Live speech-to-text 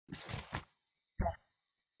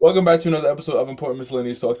Welcome back to another episode of Important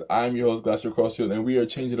Miscellaneous Talks. I'm your host, Glasser Crossfield, and we are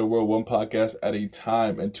changing the world one podcast at a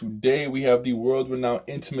time. And today we have the world-renowned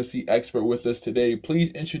intimacy expert with us today. Please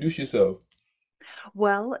introduce yourself.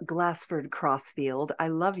 Well, Glassford Crossfield, I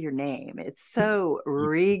love your name. It's so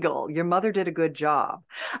regal. Your mother did a good job.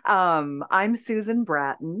 I'm Susan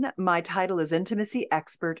Bratton. My title is Intimacy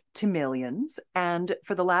Expert to Millions. And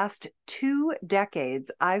for the last 2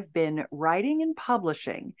 decades, I've been writing and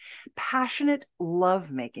publishing passionate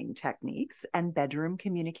lovemaking techniques and bedroom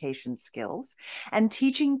communication skills and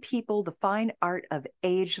teaching people the fine art of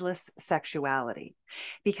ageless sexuality.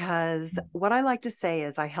 Because what I like to say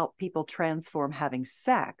is I help people transform having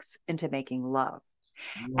sex into making love.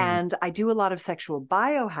 Mm. And I do a lot of sexual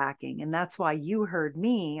biohacking. And that's why you heard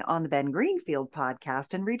me on the Ben Greenfield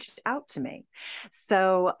podcast and reached out to me.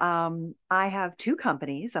 So I have two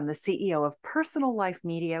companies. I'm the CEO of Personal Life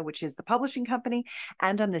Media, which is the publishing company.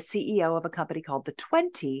 And I'm the CEO of a company called The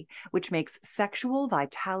 20, which makes sexual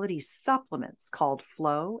vitality supplements called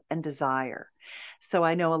Flow and Desire. So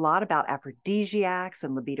I know a lot about aphrodisiacs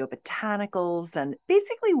and libido botanicals and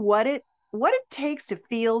basically what it takes to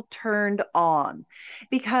feel turned on,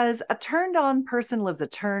 because a turned on person lives a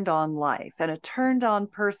turned on life, and a turned on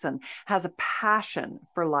person has a passion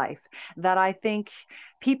for life that I think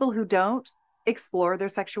people who don't explore their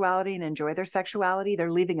sexuality and enjoy their sexuality,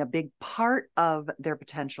 they're leaving a big part of their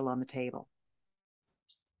potential on the table.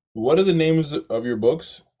 What are the names of your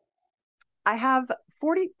books? I've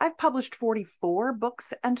published 44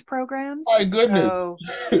 books and programs. My goodness. So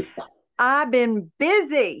I've been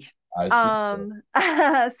busy. I see.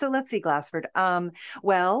 So let's see, Glassford.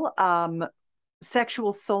 Well,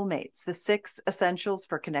 sexual soulmates, the six essentials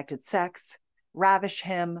for connected sex, ravish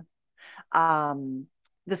him, um,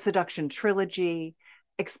 the seduction trilogy,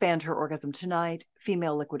 expand her orgasm tonight,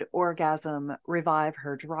 female liquid orgasm, revive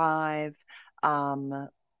her drive. Um,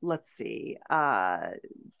 let's see,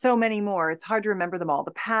 so many more. It's hard to remember them all.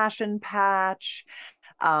 The passion patch.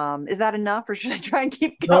 Is that enough, or should I try and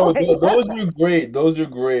keep No, going? those are great. Those are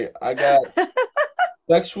great. I got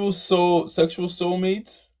sexual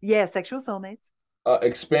soulmates. Yeah, sexual soulmates.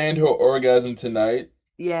 Expand her orgasm tonight.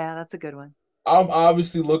 Yeah, that's a good one. I'm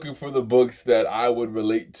obviously looking for the books that I would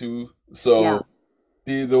relate to. So Yeah.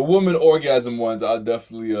 the woman orgasm ones, I'll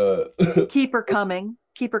definitely Keep Her Coming.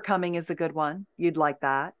 Keep Her Coming is a good one. You'd like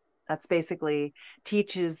that. That's basically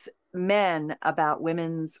teaches men about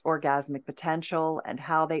women's orgasmic potential and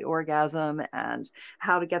how they orgasm and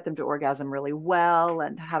how to get them to orgasm really well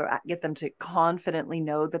and how to get them to confidently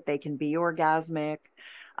know that they can be orgasmic.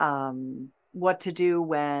 What to do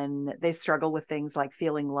when they struggle with things like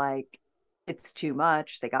feeling like it's too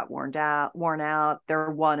much, they got worn out, they're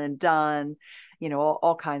one and done,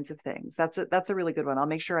 all kinds of things. That's a really good one. I'll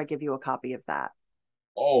make sure I give you a copy of that.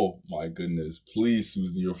 oh my goodness. Please,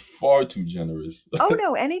 Susan, you're far too generous. Oh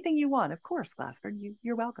no, anything you want, of course, Glassford.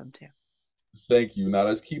 You're welcome to. Thank you. Now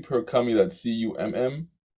let's keep her coming. That's CUMM.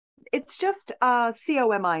 It's just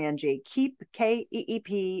COMING. Keep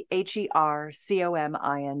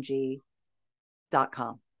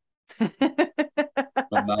KEEPHERCOMING.com. I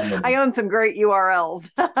Phenomenal. own some great URLs.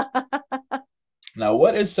 Now,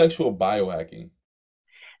 what is sexual biohacking?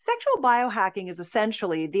 Sexual biohacking is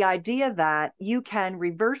essentially the idea that you can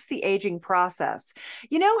reverse the aging process.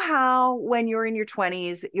 You know how when you're in your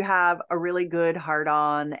 20s, you have a really good hard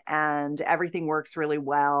on and everything works really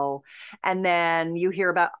well. And then you hear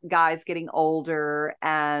about guys getting older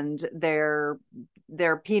and their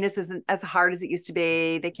penis isn't as hard as it used to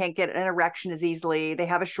be. They can't get an erection as easily. They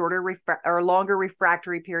have a or longer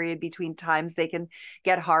refractory period between times they can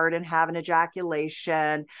get hard and have an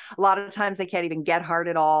ejaculation. A lot of times they can't even get hard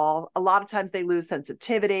at all. A lot of times they lose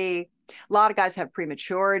sensitivity. A lot of guys have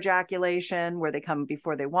premature ejaculation where they come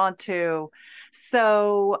before they want to.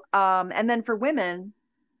 And then for women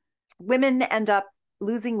end up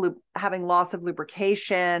having loss of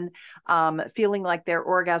lubrication, feeling like their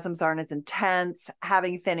orgasms aren't as intense,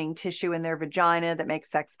 having thinning tissue in their vagina that makes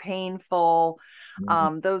sex painful.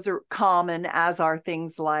 Mhm. Those are common, as are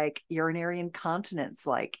things like urinary incontinence,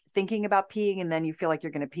 like thinking about peeing and then you feel like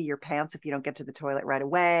you're going to pee your pants if you don't get to the toilet right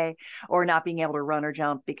away, or not being able to run or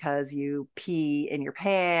jump because you pee in your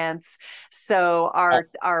pants. So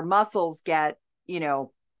our muscles get,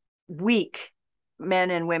 weak.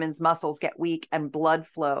 Men and women's muscles get weak and blood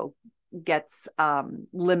flow gets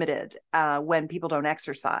limited when people don't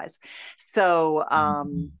exercise. So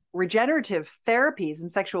regenerative therapies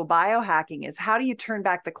and sexual biohacking is, how do you turn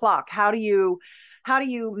back the clock? How do you How do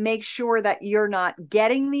you make sure that you're not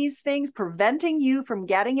getting these things, preventing you from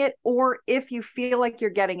getting it? Or if you feel like you're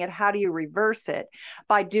getting it, how do you reverse it?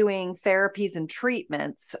 By doing therapies and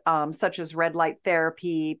treatments, such as red light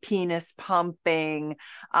therapy, penis pumping,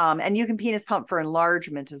 and you can penis pump for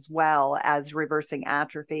enlargement as well as reversing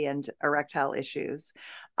atrophy and erectile issues.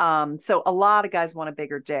 So a lot of guys want a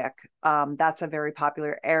bigger dick. That's a very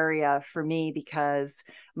popular area for me because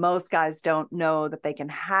most guys don't know that they can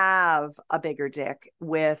have a bigger dick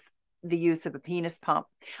with the use of a penis pump.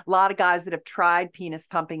 A lot of guys that have tried penis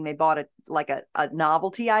pumping, they bought a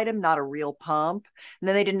novelty item, not a real pump. And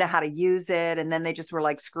then they didn't know how to use it. And then they just were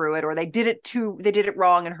like, screw it. Or they did it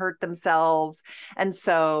wrong and hurt themselves. And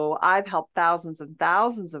so I've helped thousands and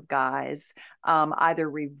thousands of guys either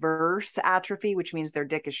reverse atrophy, which means their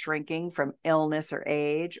dick is shrinking from illness or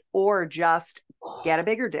age, or just get a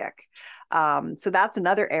bigger dick. So that's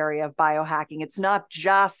another area of biohacking. It's not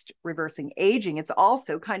just reversing aging, it's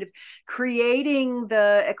also kind of creating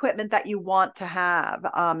the equipment that you want to have.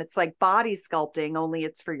 It's like body sculpting, only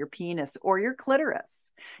it's for your penis or your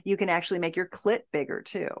clitoris. You can actually make your clit bigger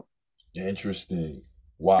too. Interesting.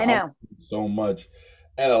 Wow, I I'm know. learning so much.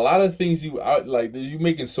 And a lot of things you out like you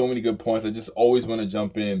making so many good points. I just always want to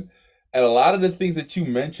jump in. And a lot of the things that you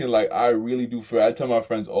mentioned, like I really do fear. I tell my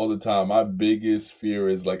friends all the time, my biggest fear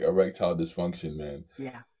is like erectile dysfunction, man.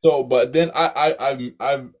 Yeah. So, but then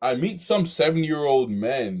I meet some 70-year-old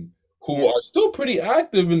men who Yeah. are still pretty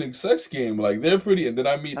active in the sex game, like they're pretty, and then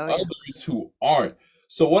I meet Oh, yeah. others who aren't.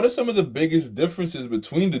 So, what are some of the biggest differences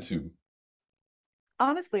between the two?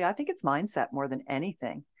 Honestly, I think it's mindset more than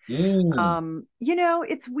anything. Mm.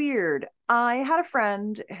 It's weird. I had a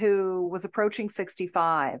friend who was approaching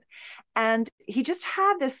 65 and he just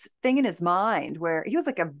had this thing in his mind where he was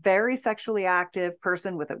like a very sexually active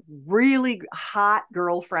person with a really hot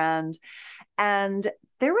girlfriend. And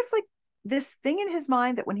there was like this thing in his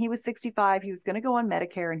mind that when he was 65, he was going to go on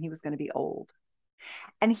Medicare and he was going to be old.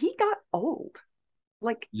 And he got old.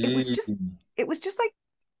 Like Mm. it was just like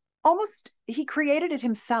almost he created it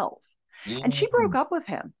himself. And she broke Mm. up with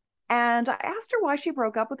him. And I asked her why she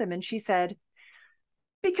broke up with him. And she said,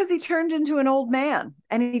 because he turned into an old man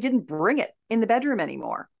and he didn't bring it in the bedroom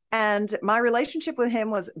anymore. And my relationship with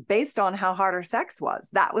him was based on how hard our sex was.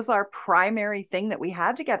 That was our primary thing that we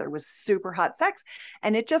had together was super hot sex.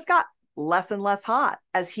 And it just got less and less hot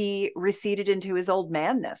as he receded into his old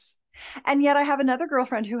manness. And yet I have another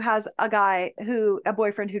girlfriend who has a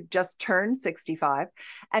boyfriend who just turned 65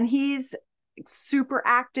 and he's super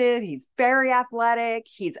active. He's very athletic.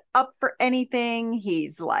 He's up for anything.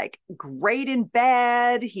 He's like great in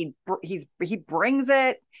bed. He brings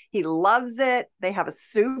it. He loves it. They have a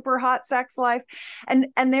super hot sex life. And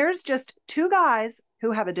there's just two guys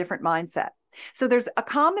who have a different mindset. So there's a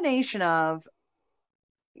combination of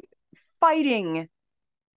fighting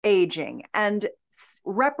aging and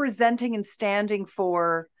representing and standing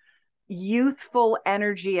for youthful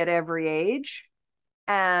energy at every age.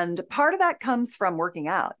 And part of that comes from working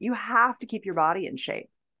out. You have to keep your body in shape.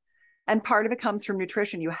 And part of it comes from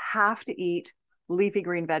nutrition. You have to eat leafy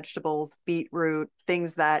green vegetables, beetroot,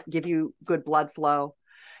 things that give you good blood flow.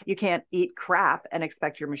 You can't eat crap and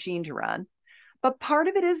expect your machine to run. But part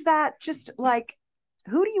of it is that just like,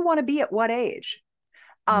 who do you want to be at what age?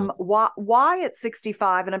 Why at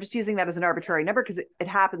 65? And I'm just using that as an arbitrary number because it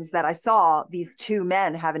happens that I saw these two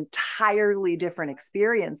men have entirely different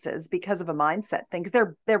experiences because of a mindset thing,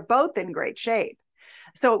 because they're both in great shape.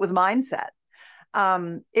 So it was mindset.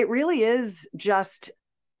 It really is just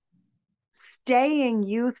staying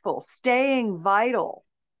youthful, staying vital,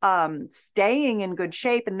 staying in good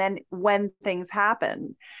shape. And then when things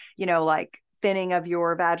happen, like thinning of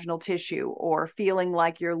your vaginal tissue or feeling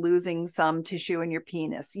like you're losing some tissue in your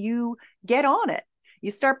penis, you get on it.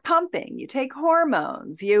 You start pumping, you take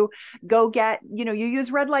hormones, you go get, you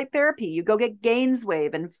use red light therapy, you go get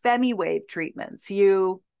Gainswave and FemiWave treatments,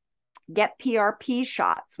 you get PRP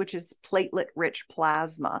shots, which is platelet rich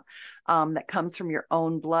plasma that comes from your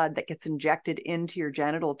own blood that gets injected into your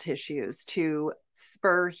genital tissues to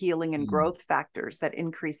spur healing and Mm. growth factors that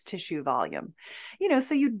increase tissue volume.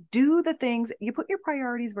 So you do the things, you put your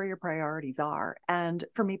priorities where your priorities are. And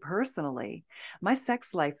for me personally, my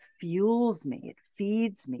sex life fuels me, it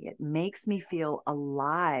feeds me, it makes me feel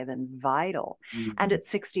alive and vital. And Mm. at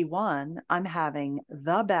 61, I'm having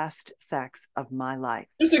the best sex of my life.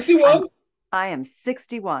 You're I'm 61? I am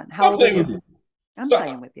 61. How Stop old are playing with you? me. I'm Stop.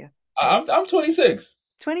 playing with you. I'm 26.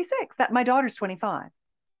 26. That my daughter's 25.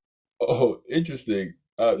 Oh, interesting.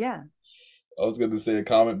 Yeah. I was going to say a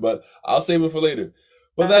comment, but I'll save it for later.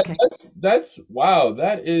 But Okay. that's wow.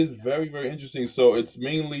 That is very very interesting. So it's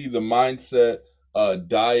mainly the mindset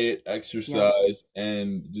diet, Yeah. exercise,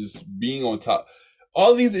 and just being on top.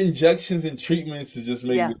 All these injections and treatments to just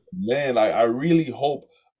make Yeah. me, man, I really hope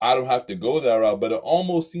I don't have to go that route, but it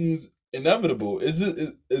almost seems inevitable. Is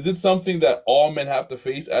it something that all men have to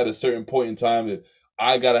face at a certain point in time, that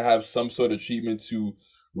I gotta have some sort of treatment to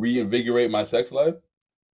reinvigorate my sex life?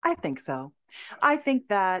 I think so. I think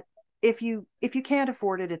that if you can't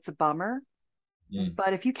afford it, it's a bummer. Mm,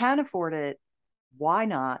 But if you can afford it, why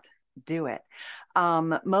not do it?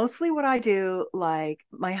 Mostly what I do, like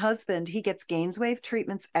my husband, he gets Gainswave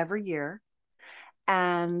treatments every year.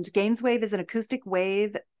 And Gainswave is an acoustic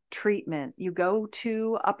wave treatment. You go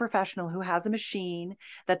to a professional who has a machine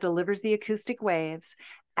that delivers the acoustic waves,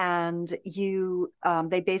 and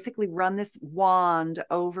they basically run this wand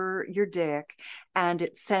over your dick, and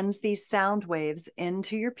it sends these sound waves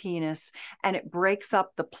into your penis, and it breaks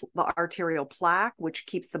up the arterial plaque, which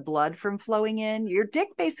keeps the blood from flowing in. Your dick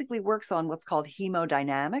basically works on what's called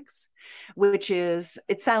hemodynamics, which is,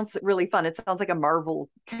 it sounds really fun. It sounds like a Marvel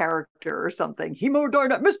character or something.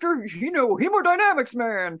 Mr. Hemodynamics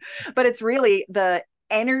man. But it's really the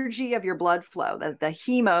energy of your blood flow. The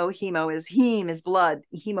hemo is heme is blood.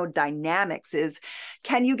 Hemodynamics is,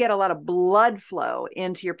 can you get a lot of blood flow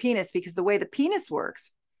into your penis? Because the way the penis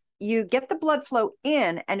works, you get the blood flow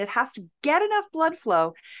in, and it has to get enough blood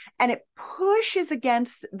flow, and it pushes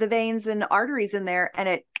against the veins and arteries in there, and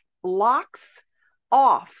it locks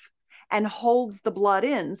off and holds the blood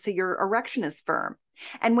in, so your erection is firm.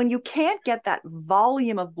 And when you can't get that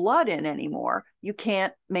volume of blood in anymore, you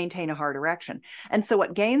can't maintain a hard erection. And so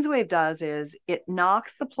what Gainswave does is it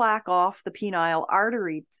knocks the plaque off the penile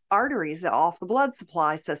arteries off the blood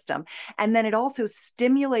supply system. And then it also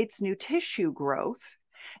stimulates new tissue growth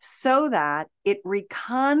so that it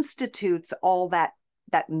reconstitutes all that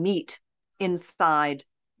meat inside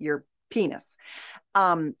your penis.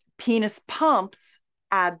 Penis pumps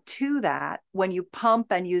add to that. When you pump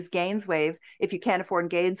and use Gainswave, if you can't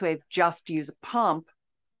afford Gainswave, just use a pump.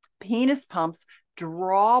 Penis pumps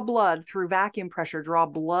draw blood through vacuum pressure, draw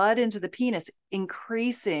blood into the penis,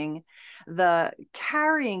 increasing the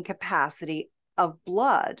carrying capacity of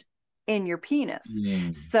blood in your penis.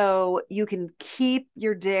 mm. So you can keep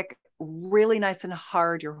your dick really nice and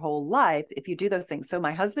hard your whole life if you do those things. So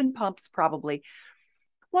my husband pumps probably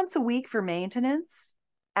once a week for maintenance,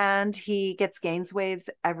 and he gets Gainswaves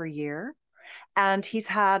every year. And he's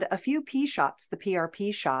had a few P shots, the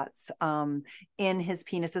PRP shots, in his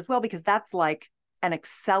penis as well, because that's like an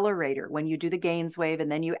accelerator. When you do the Gainswave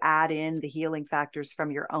and then you add in the healing factors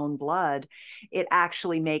from your own blood, it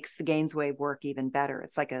actually makes the Gainswave work even better.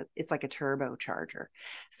 It's like a turbocharger.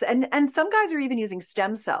 So, and some guys are even using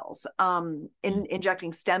stem cells,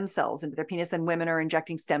 injecting stem cells into their penis, and women are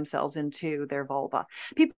injecting stem cells into their vulva.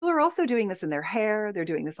 People are also doing this in their hair. They're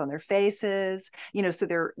doing this on their faces, so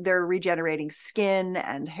they're regenerating skin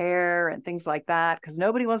and hair and things like that, because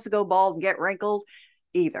nobody wants to go bald and get wrinkled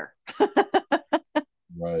either.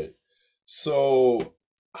 Right. So,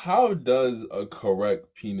 how does a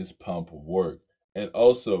correct penis pump work? And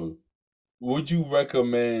also, would you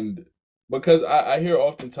recommend, because I hear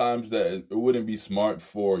oftentimes that it wouldn't be smart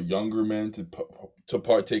for younger men to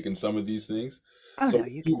partake in some of these things. Oh So no,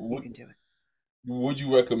 you can do it. would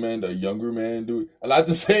you recommend a younger man do it? And not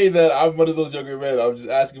to say that I'm one of those younger men, I'm just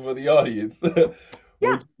asking for the audience. Yeah.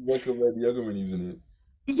 Would you recommend younger men using it?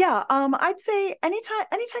 Yeah, I'd say anytime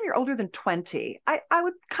you're older than 20, I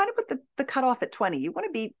would kind of put the cutoff at 20. You want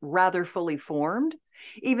to be rather fully formed,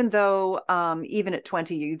 even though even at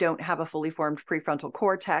 20 you don't have a fully formed prefrontal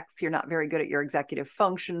cortex. You're not very good at your executive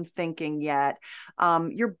function thinking yet.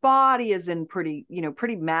 Your body is in pretty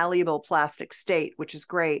malleable plastic state, which is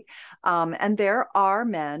great. And there are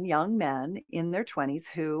young men in their 20s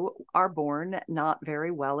who are born not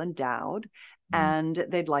very well endowed, Mm, and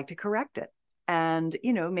they'd like to correct it. And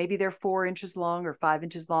maybe they're 4 inches long or 5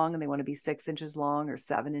 inches long, and they want to be 6 inches long or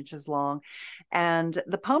 7 inches long. And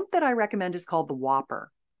the pump that I recommend is called the Whopper.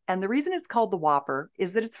 And the reason it's called the Whopper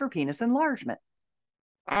is that it's for penis enlargement.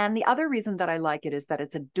 And the other reason that I like it is that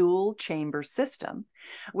it's a dual chamber system,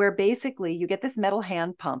 where basically you get this metal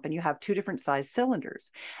hand pump and you have two different size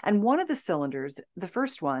cylinders. And one of the cylinders, the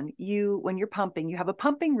first one, when you're pumping, you have a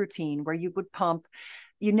pumping routine where you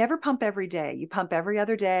never pump every day. You pump every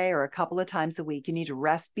other day or a couple of times a week. You need to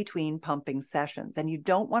rest between pumping sessions. And you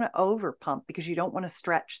don't want to over pump, because you don't want to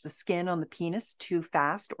stretch the skin on the penis too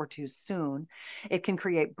fast or too soon. It can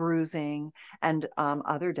create bruising and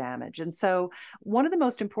other damage. And so, one of the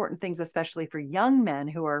most important things, especially for young men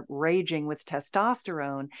who are raging with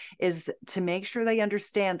testosterone, is to make sure they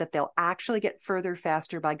understand that they'll actually get further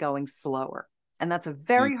faster by going slower. And that's a Mm.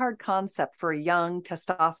 very hard concept for a young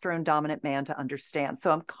testosterone dominant man to understand.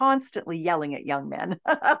 So I'm constantly yelling at young men.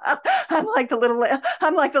 I'm like the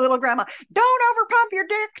little grandma. Don't overpump your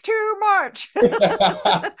dick too much.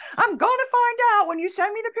 I'm going to find out when you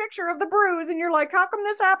send me the picture of the bruise and you're like, how come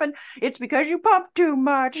this happened? It's because you pumped too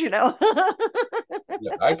much, you know?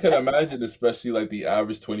 Yeah, I could imagine, especially like the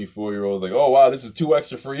average 24-year-old, like, oh wow, this is 2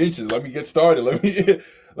 extra free inches. Let me get started. Let me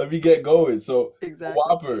let me get going. So the Exactly.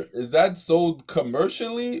 Whopper, is that sold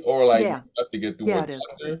commercially or like you Yeah. have to get through a Yeah, it is.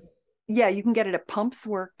 doctor? Yeah, you can get it at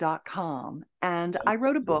pumpswork.com. And I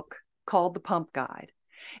wrote a book called The Pump Guide.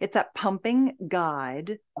 It's at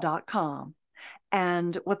pumpingguide.com.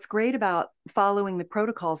 And what's great about following the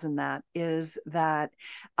protocols in that is that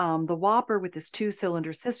the Whopper with this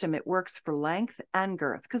two-cylinder system, it works for length and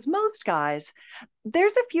girth. Because most guys,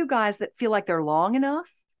 there's a few guys that feel like they're long enough,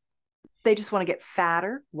 they just want to get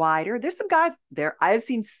fatter, wider. There's some guys there. I've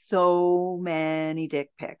seen so many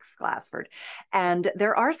dick pics, Glassford. And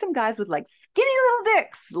there are some guys with like skinny little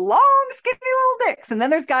dicks, long, skinny little dicks. And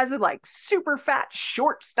then there's guys with like super fat,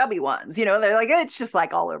 short, stubby ones. You know, they're like, it's just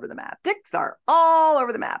like all over the map. Dicks are all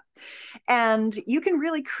over the map. And you can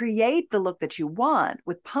really create the look that you want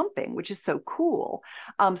with pumping, which is so cool.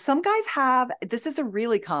 Some guys have, this is a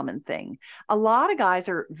really common thing. A lot of guys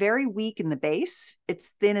are very weak in the base. It's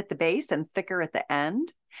thin at the base and thicker at the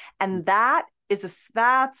end. And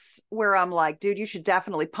that's where I'm like, dude, you should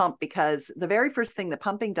definitely pump, because the very first thing that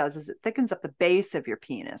pumping does is it thickens up the base of your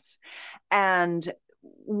penis. And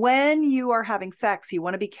when you are having sex, you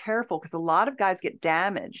want to be careful, because a lot of guys get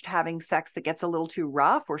damaged having sex that gets a little too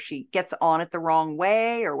rough, or she gets on it the wrong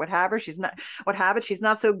way, or whatever. She's not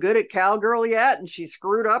so good at cowgirl yet, and she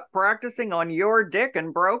screwed up practicing on your dick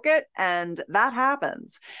and broke it, and that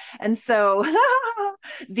happens. And so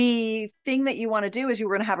the thing that you want to do is you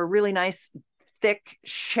want to have a really nice thick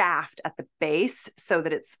shaft at the base so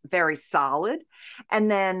that it's very solid. And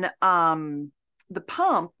then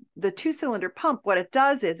the two-cylinder pump, what it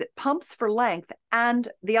does is it pumps for length, and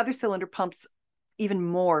the other cylinder pumps even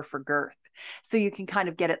more for girth. So you can kind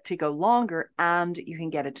of get it to go longer, and you can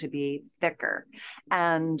get it to be thicker.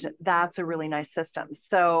 And that's a really nice system.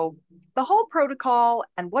 So the whole protocol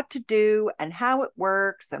and what to do and how it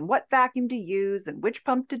works and what vacuum to use and which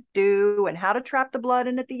pump to do and how to trap the blood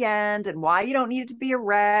in at the end and why you don't need it to be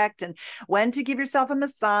erect and when to give yourself a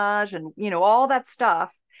massage and, you know, all that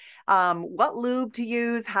stuff, what lube to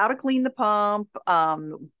use, how to clean the pump,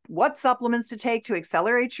 what supplements to take to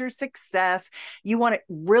accelerate your success. You want it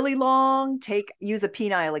really long, use a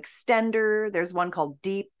penile extender. There's one called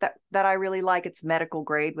Deep that I really like. It's medical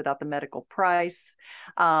grade without the medical price.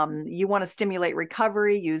 You want to stimulate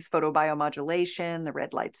recovery, use photobiomodulation, the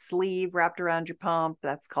red light sleeve wrapped around your pump.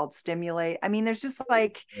 That's called Stimulate. I mean, there's just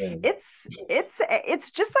like, it's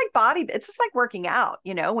just like it's just like working out.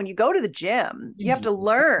 You know, when you go to the gym, you have to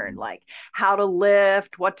learn like how to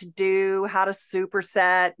lift, what to do, how to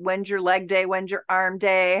superset, when's your leg day, when's your arm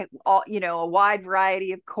day, all, you know, a wide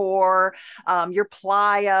variety of core, your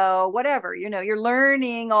plyo, whatever, you know, you're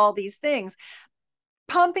learning all these things.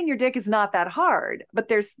 Pumping your dick is not that hard, but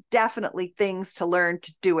there's definitely things to learn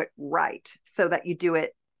to do it right so that you do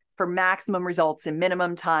it for maximum results in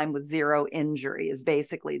minimum time with zero injury is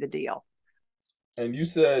basically the deal. And you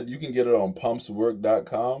said you can get it on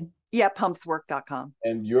pumpswork.com, Yeah, pumpswork.com.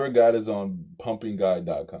 and your guide is on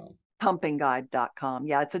pumpingguide.com. Pumpingguide.com.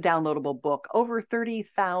 Yeah, it's a downloadable book. Over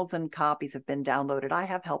 30,000 copies have been downloaded. I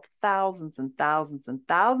have helped thousands and thousands and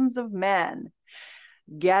thousands of men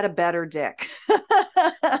get a better dick.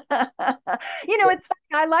 You know, it's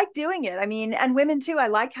I like doing it. I mean, and women too. I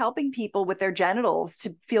like helping people with their genitals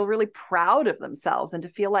to feel really proud of themselves and to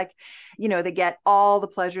feel like, you know, they get all the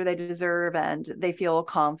pleasure they deserve and they feel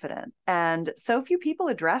confident. And so few people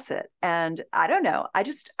address it. And I don't know.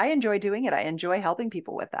 I enjoy doing it. I enjoy helping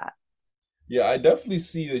people with that. Yeah, I definitely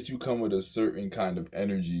see that you come with a certain kind of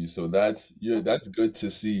energy, so that's good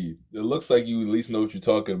to see. It looks like you at least know what you're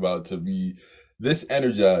talking about to be this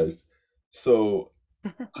energized. So,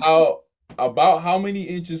 how about how many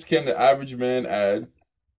inches can the average man add?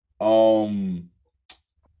 Um,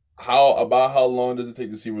 how long does it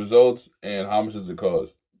take to see results, and how much does it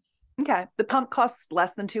cost? Okay. The pump costs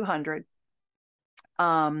less than 200.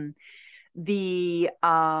 Um, the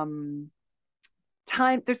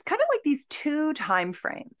time there's kind of like these two time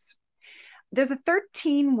frames. There's a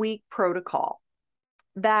 13-week protocol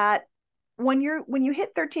that when you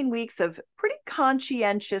hit 13 weeks of pretty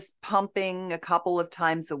conscientious pumping a couple of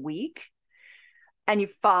times a week and you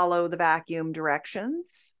follow the vacuum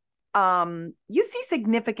directions, you see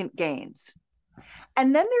significant gains.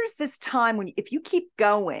 And then there's this time when if you keep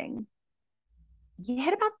going, you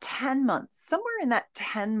hit about 10 months, somewhere in that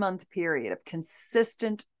 10-month period of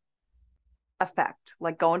consistent effect,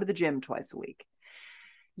 like going to the gym twice a week,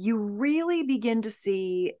 you really begin to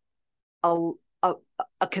see a, a,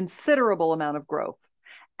 a considerable amount of growth.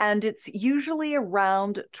 And it's usually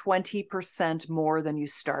around 20% more than you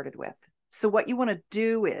started with. So what you want to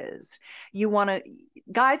do is you want to,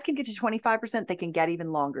 guys can get to 25%, they can get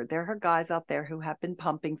even longer. There are guys out there who have been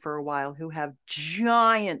pumping for a while who have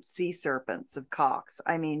giant sea serpents of cocks.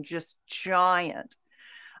 I mean, just giant.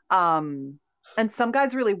 Um, and some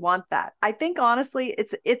guys really want that. I think honestly,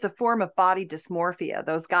 it's a form of body dysmorphia.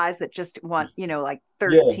 Those guys that just want, like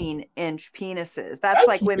Yeah, 13-inch penises. That's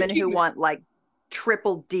like actually, women who want like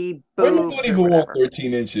triple D women don't boobs or even want whatever.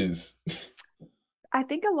 13 inches. I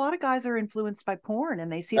think a lot of guys are influenced by porn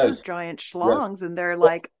and they see those Yes, giant right. schlongs and they're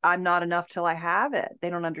Well, like, I'm not enough till I have it. They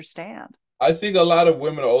don't understand. I think a lot of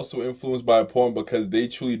women are also influenced by porn because they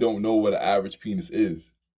truly don't know what an average penis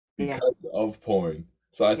is Yeah. because of porn.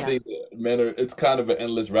 So I Yeah. think men are, it's kind of an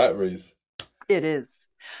endless rat race. It is.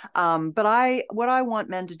 But what I want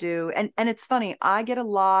men to do, and it's funny, I get a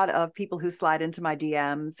lot of people who slide into my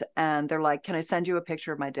DMs and they're like, "Can I send you a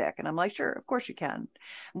picture of my dick?" And I'm like, "Sure, of course you can."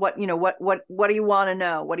 What do you want to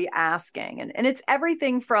know? What are you asking? And it's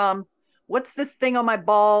everything from what's this thing on my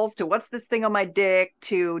balls to what's this thing on my dick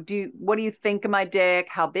to what do you think of my dick?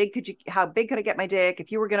 How big could I get my dick?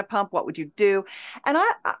 If you were going to pump, what would you do? And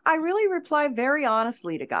I really reply very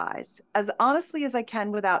honestly to guys, as honestly as I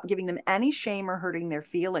can without giving them any shame or hurting their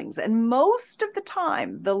feelings. And most of the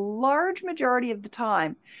time, the large majority of the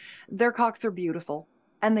time, their cocks are beautiful.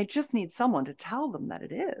 And they just need someone to tell them that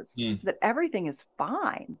it is, Hmm. that everything is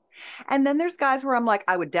fine. And then there's guys where I'm like,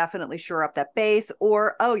 I would definitely shore up that base,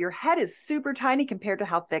 or, oh, your head is super tiny compared to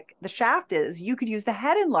how thick the shaft is. You could use the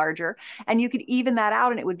head enlarger and you could even that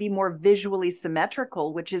out and it would be more visually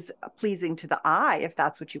symmetrical, which is pleasing to the eye if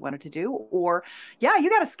that's what you wanted to do. Or, yeah, you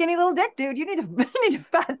got a skinny little dick, dude. You need to you need to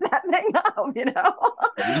fatten that thing up,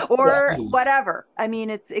 At least for the or eyes. whatever. I mean,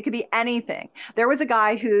 it could be anything. There was a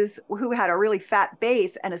guy who had a really fat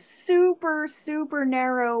base and a super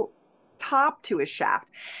narrow top to his shaft.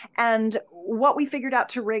 And what we figured out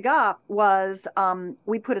to rig up was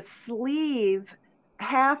we put a sleeve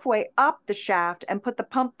halfway up the shaft and put the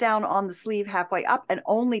pump down on the sleeve halfway up and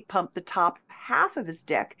only pump the top half of his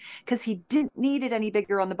dick because he didn't need it any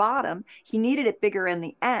bigger on the bottom. He needed it bigger in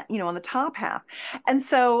the end, on the top half. And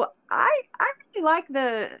so I really like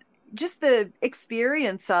the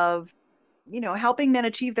experience of helping men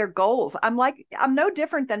achieve their goals. I'm no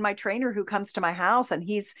different than my trainer who comes to my house and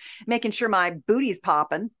he's making sure my booty's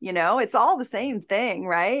popping. It's all the same thing,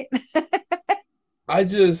 right? I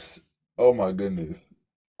just, oh my goodness.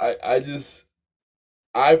 I just,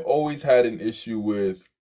 I've always had an issue with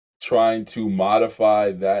trying to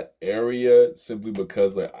modify that area simply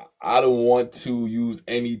because like I don't want to use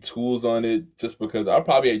any tools on it just because I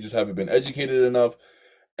probably just haven't been educated enough.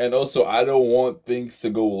 And also I don't want things to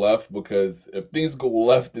go left because if things go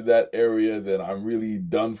left in that area, then I'm really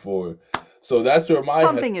done for. So that's where my head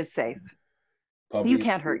Pumping is safe. You pumping.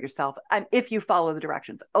 can't hurt yourself if you follow the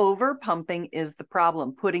directions. Over pumping is the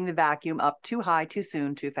problem, putting the vacuum up too high, too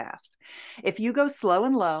soon, too fast. If you go slow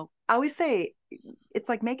and low, I always say it's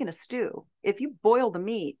like making a stew. If you boil the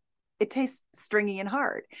meat, it tastes stringy and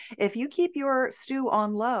hard. If you keep your stew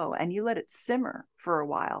on low and you let it simmer for a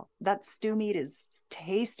while, that stew meat is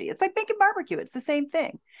tasty. It's like making barbecue. It's the same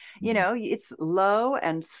thing. It's low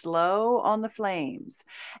and slow on the flames.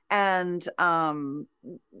 And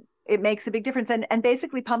it makes a big difference. And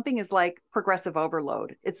basically pumping is like progressive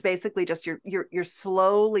overload. It's basically just you're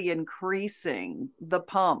slowly increasing the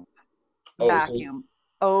pump Oh, so vacuum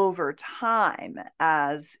over time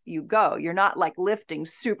as you go. You're not like lifting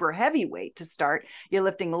super heavy weight to start. You're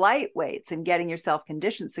lifting light weights and getting yourself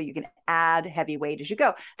conditioned so you can add heavy weight as you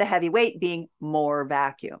go. The heavy weight being more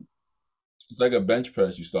vacuum. it's like a bench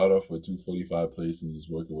press. You start off with 245 plates and you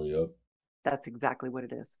just work your way up. That's exactly what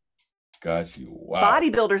it is. Got you. Wow.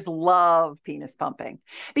 Bodybuilders love penis pumping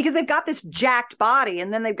because they've got this jacked body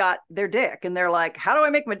and then they've got their dick and they're like, how do I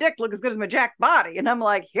make my dick look as good as my jacked body? And I'm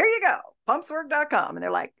like, here you go, pumpswork.com. And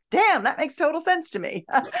they're like, damn, that makes total sense to me.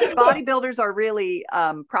 Bodybuilders are really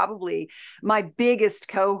probably my biggest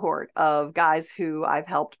cohort of guys who I've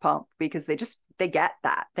helped pump because they get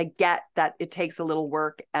that. They get that it takes a little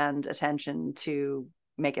work and attention to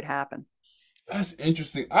make it happen. That's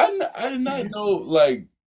interesting. I did not know like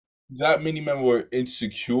that many men were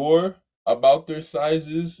insecure about their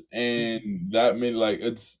sizes and that many like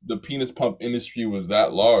it's the penis pump industry was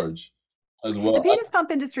that large as The well. penis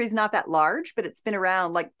pump industry is not that large, but it's been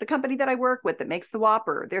around. Like the company that I work with that makes the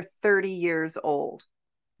Whopper, they're 30 years old.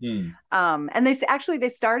 Hmm. And actually they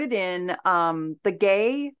started in the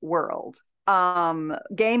gay world.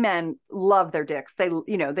 Gay men love their dicks. They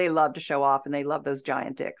love to show off, and they love those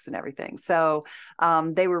giant dicks and everything. So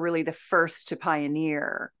they were really the first to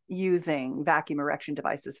pioneer using vacuum erection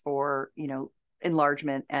devices for,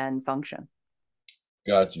 enlargement and function.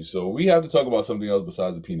 Got you. So we have to talk about something else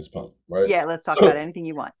besides the penis pump, right? Yeah, let's talk about So, anything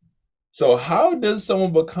you want. so how does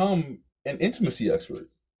someone become an intimacy expert?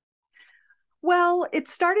 Well, it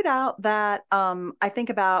started out that I think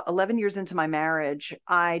about 11 years into my marriage,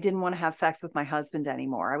 I didn't want to have sex with my husband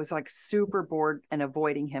anymore. I was like super bored and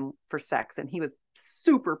avoiding him for sex. And he was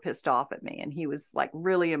super pissed off at me. And he was like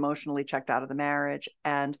really emotionally checked out of the marriage.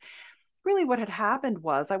 And really, what had happened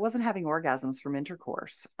was I wasn't having orgasms from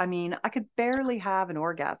intercourse. I mean, I could barely have an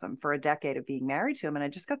orgasm for a decade of being married to him. And I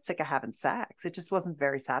just got sick of having sex. It just wasn't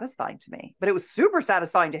very satisfying to me, but it was super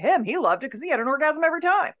satisfying to him. He loved it because he had an orgasm every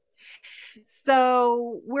time.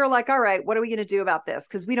 So we're like, all right, what are we going to do about this?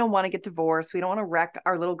 Because we don't want to get divorced. We don't want to wreck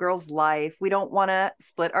our little girl's life. We don't want to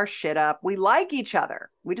split our shit up. We like each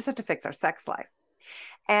other. We just have to fix our sex life.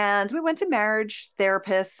 And we went to marriage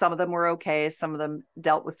therapists. Some of them were okay. Some of them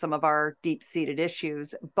dealt with some of our deep seated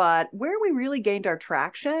issues. But where we really gained our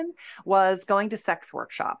traction was going to sex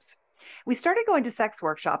workshops. We started going to sex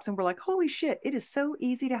workshops and we're like, holy shit, it is so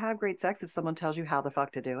easy to have great sex if someone tells you how the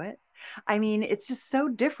fuck to do it. I mean, it's just so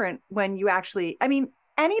different when you actually, I mean,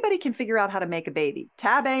 anybody can figure out how to make a baby.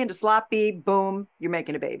 Tab A into slot B, boom, you're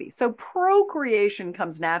making a baby. So procreation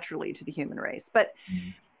comes naturally to the human race. But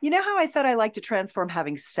you know how I said I like to transform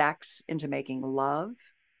having sex into making love?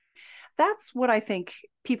 That's what I think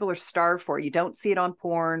people are starved for. You don't see it on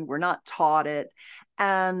porn. We're not taught it.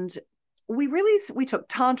 And we took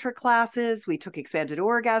tantra classes, we took expanded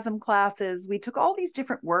orgasm classes, we took all these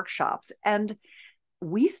different workshops, and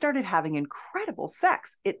we started having incredible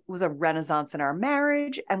sex. It was a renaissance in our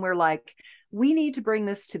marriage, and we're like, we need to bring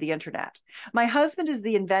this to the internet. My husband is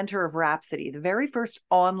the inventor of Rhapsody, the very first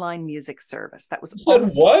online music service. That was You said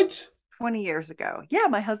almost what? 20 years ago. Yeah,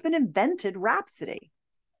 my husband invented Rhapsody.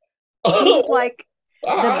 He was how, like the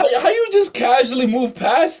how you just casually move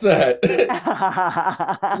past that? What?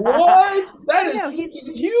 That I is know fucking he's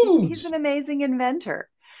huge. an amazing inventor.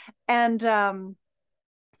 And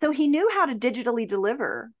so he knew how to digitally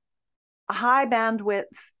deliver high bandwidth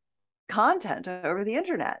content over the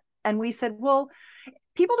internet. And we said, well,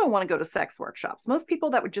 people don't want to go to sex workshops. Most people,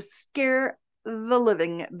 that would just scare the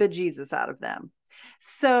living bejesus out of them.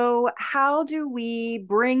 So, how do we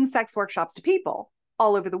bring sex workshops to people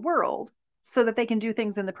all over the world so that they can do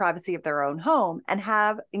things in the privacy of their own home and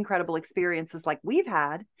have incredible experiences like we've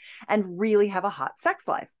had and really have a hot sex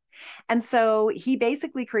life? And so he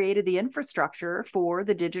basically created the infrastructure for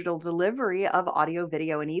the digital delivery of audio,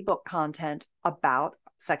 video, and ebook content about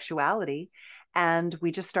sexuality. And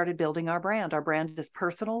we just started building our brand. Our brand is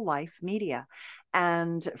Personal Life Media.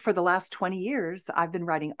 And for the last 20 years, I've been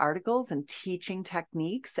writing articles and teaching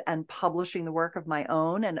techniques and publishing the work of my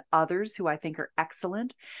own and others who I think are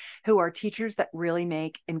excellent, who are teachers that really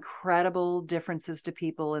make incredible differences to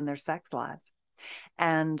people in their sex lives.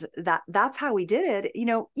 And that's how we did it. You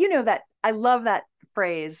know that I love that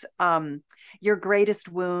phrase, your greatest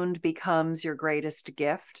wound becomes your greatest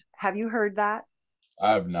gift. Have you heard that?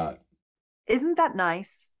 I have not. Isn't that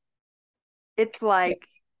nice? It's like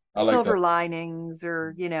I like that. silver linings,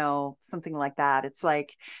 or something like that.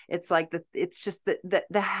 It's just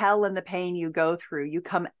the hell and the pain you go through, you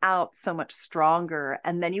come out so much stronger,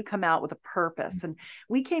 and then you come out with a purpose. And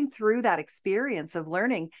we came through that experience of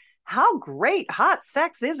learning how great hot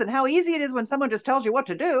sex is and how easy it is when someone just tells you what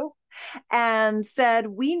to do, and said,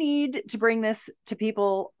 we need to bring this to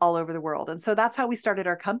people all over the world. And so that's how we started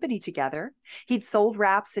our company together. He'd sold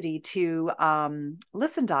Rhapsody to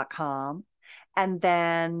listen.com, and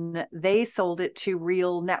then they sold it to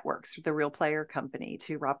Real Networks, the Real Player company,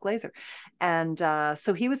 to Rob Glazer. And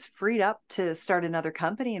so he was freed up to start another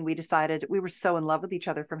company. And we decided, we were so in love with each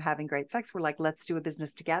other from having great sex. We're like, let's do a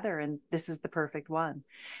business together. And this is the perfect one.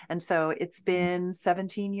 And so it's been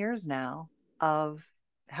 17 years now of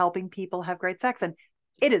helping people have great sex. And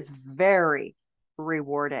it is very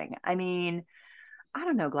rewarding. I mean, I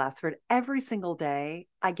don't know, Glassford, every single day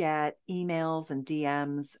I get emails and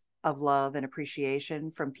DMs of love and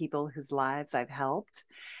appreciation from people whose lives I've helped.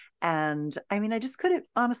 And I mean, I just couldn't,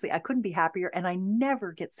 honestly, I couldn't be happier. And I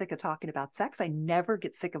never get sick of talking about sex. I never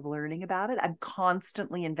get sick of learning about it. I'm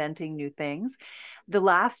constantly inventing new things. The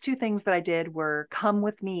last two things that I did were Come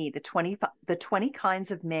With Me, the 20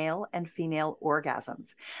 kinds of male and female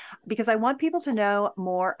orgasms, because I want people to know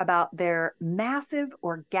more about their massive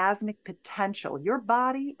orgasmic potential. Your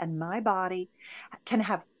body and my body can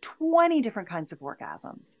have 20 different kinds of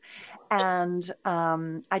orgasms. And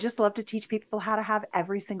I just love to teach people how to have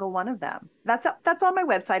every single one of them. That's on my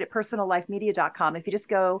website at personallifemedia.com. If you just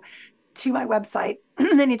go to my website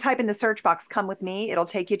and then you type in the search box, Come With Me, it'll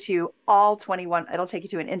take you to all 21. It'll take you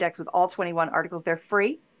to an index with all 21 articles. They're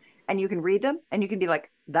free and you can read them and you can be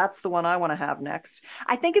like, that's the one I want to have next.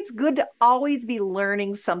 I think it's good to always be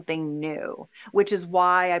learning something new, which is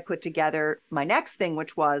why I put together my next thing,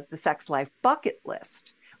 which was the Sex Life Bucket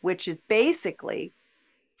List, which is basically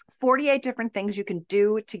 48 different things you can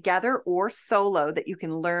do together or solo that you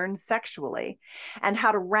can learn sexually, and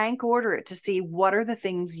how to rank order it to see what are the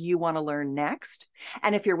things you want to learn next.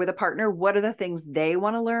 And if you're with a partner, what are the things they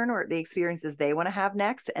want to learn or the experiences they want to have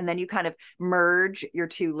next? And then you kind of merge your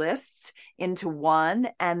two lists into one,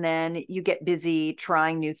 and then you get busy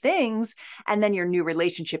trying new things. And then your new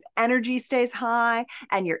relationship energy stays high,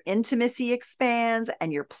 and your intimacy expands,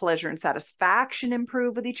 and your pleasure and satisfaction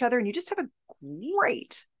improve with each other. And you just have a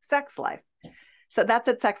great sex life. So that's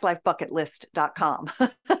at sexlifebucketlist.com.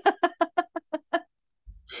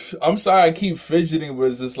 I'm sorry I keep fidgeting, but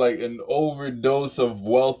it's just like an overdose of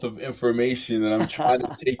wealth of information that I'm trying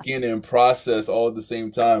to take in and process all at the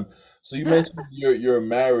same time. So you mentioned your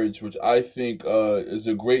marriage, which I think is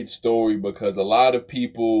a great story because a lot of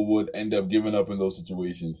people would end up giving up in those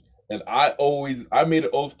situations. And I made an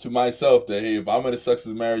oath to myself that hey, if I'm in a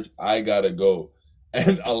sexless marriage, I gotta go.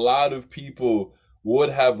 And a lot of people would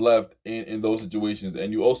have left in those situations.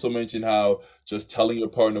 And you also mentioned how just telling your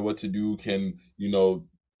partner what to do can,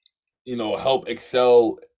 help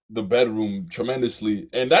excel the bedroom tremendously.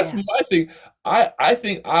 And that's Yeah. my thing. I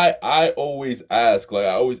think I always ask, like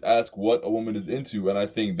I always ask what a woman is into, and I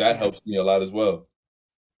think that Yeah. helps me a lot as well.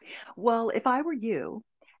 Well, if I were you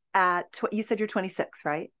you said you're 26,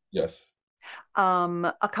 right? Yes.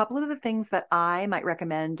 A couple of the things that I might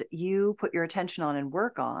recommend you put your attention on and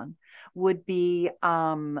work on would be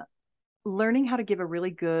learning how to give a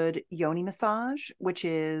really good yoni massage, which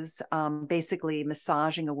is basically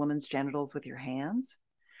massaging a woman's genitals with your hands.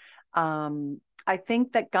 I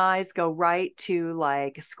think that guys go right to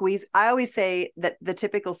like squeeze. I always say that the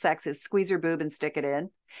typical sex is squeeze your boob and stick it in,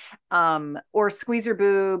 or squeeze your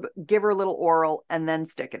boob, give her a little oral, and then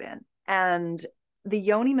stick it in. And the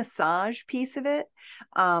yoni massage piece of it,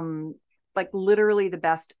 like literally the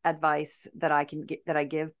best advice that I can get that I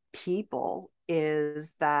give people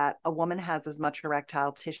is that a woman has as much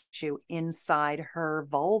erectile tissue inside her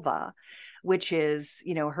vulva, which is,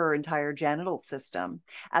 her entire genital system,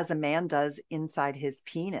 as a man does inside his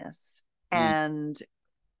penis. Mm, And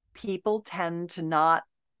people tend to not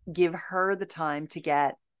give her the time to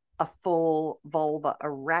get a full vulva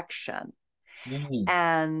erection. mm,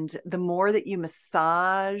 And the more that you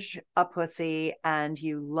massage a pussy and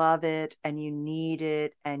you love it and you need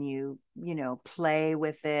it and play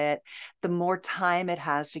with it, the more time it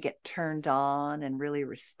has to get turned on and really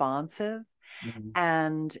responsive. mm,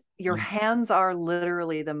 And your mm, hands are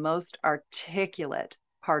literally the most articulate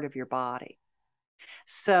part of your body.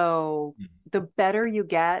 So mm. the better you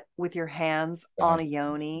get with your hands on Thank a you.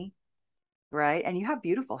 yoni, right? And you have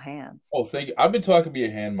beautiful hands. Oh, thank you. I've been talking to be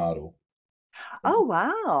a hand model. Oh,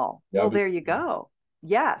 wow. Yeah, Well, I've been, there you go.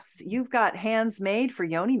 Yes, you've got hands made for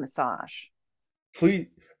yoni massage. please.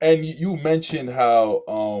 And you mentioned how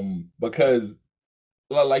because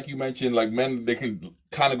like you mentioned, like men they can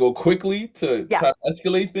kind of go quickly to Yeah, try to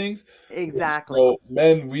escalate things. exactly. So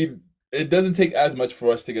men, we it doesn't take as much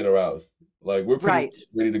for us to get aroused. Like we're pretty Right. much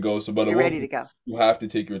ready to go. So, but a You're ready to woman, go. you have to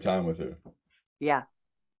take your time with her. Yeah,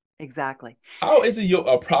 exactly. How is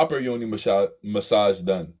a proper yoni massage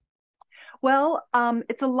done? Well,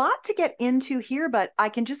 it's a lot to get into here, but I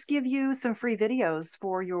can just give you some free videos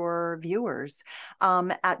for your viewers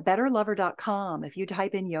at betterlover.com. If you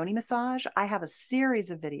type in yoni massage, I have a series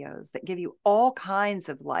of videos that give you all kinds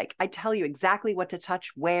of I tell you exactly what to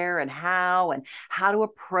touch where and how to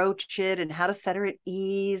approach it and how to set her at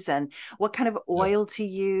ease and what kind of Yeah. oil to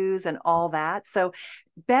use and all that. So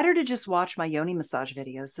better to just watch my yoni massage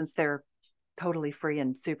videos since they're totally free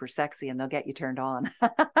and super sexy and they'll get you turned on.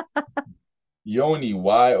 Yoni,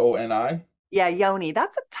 Yoni. Yeah, yoni.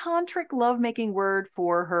 That's a tantric lovemaking word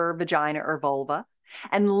for her vagina or vulva.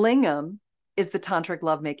 And lingam is the tantric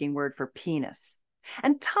lovemaking word for penis.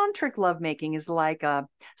 And tantric lovemaking is like a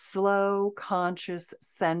slow, conscious,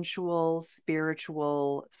 sensual,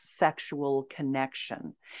 spiritual, sexual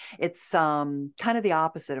connection. It's kind of the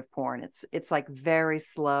opposite of porn. It's like very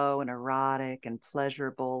slow and erotic and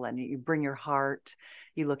pleasurable, and you bring your heart,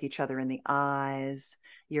 you look each other in the eyes,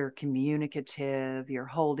 you're communicative, you're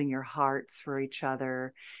holding your hearts for each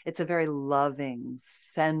other. It's a very loving,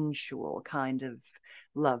 sensual kind of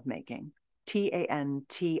lovemaking.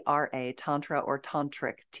 Tantra, Tantra, or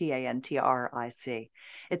Tantric, Tantric.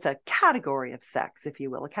 It's a category of sex, if you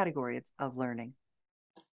will, a category of learning.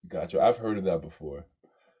 Gotcha. I've heard of that before.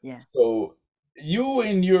 Yeah. So you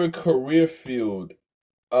in your career field,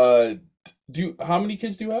 uh, how many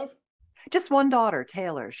kids do you have? Just one daughter,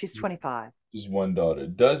 Taylor. She's 25. Just one daughter.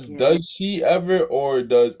 Does Yeah. does she ever or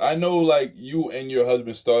does I know like you and your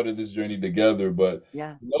husband started this journey together, but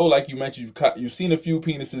Yeah. like you mentioned, you've seen a few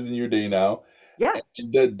penises in your day now. Yeah.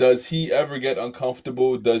 And does he ever get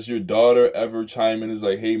uncomfortable? Does your daughter ever chime in? Is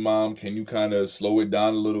like, hey mom, can you kind of slow it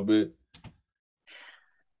down a little bit?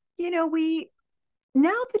 We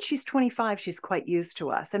now that she's 25, she's quite used to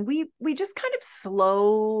us. And we just kind of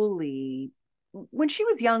slowly, when she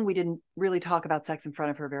was young, we didn't really talk about sex in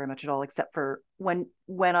front of her very much at all, except for when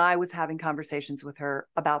I was having conversations with her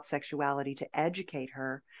about sexuality to educate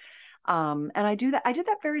her. And I did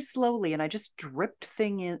that very slowly, and I just dripped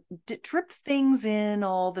things in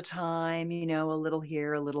all the time, a little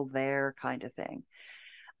here, a little there kind of thing.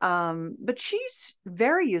 But she's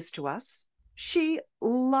very used to us. She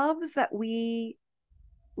loves that we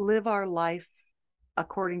live our life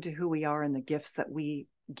according to who we are and the gifts that we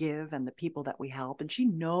give and the people that we help. And she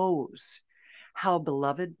knows how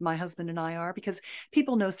beloved my husband and I are, because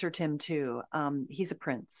people know Sir Tim too. He's a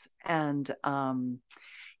prince, and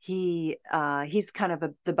he's kind of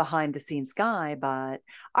the behind the scenes guy, but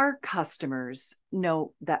our customers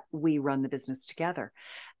know that we run the business together.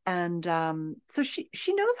 And so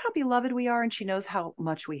she knows how beloved we are, and she knows how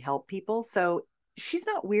much we help people. So she's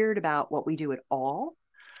not weird about what we do at all.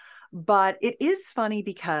 But it is funny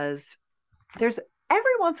because there's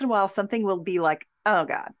every once in a while something will be like, oh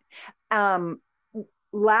God. Um,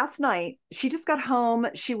 Last night she just got home.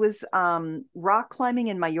 She was rock climbing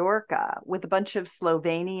in Mallorca with a bunch of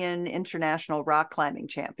Slovenian international rock climbing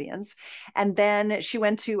champions, and then she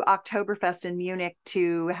went to Oktoberfest in Munich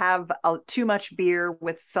to have too much beer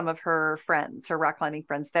with some of her friends, her rock climbing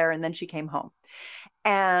friends there, and then she came home,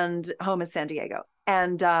 and home is San Diego.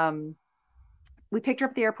 And we picked her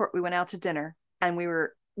up at the airport. We went out to dinner, and we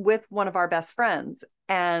were with one of our best friends,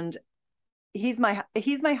 and he's my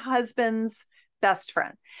husband's best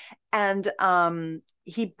friend. And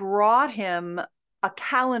he brought him a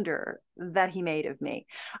calendar that he made of me.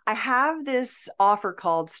 I have this offer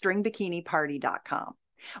called stringbikiniparty.com,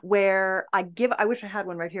 where I wish I had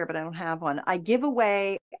one right here, but I don't have one. I give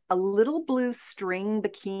away a little blue string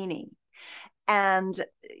bikini, and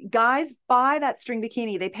guys buy that string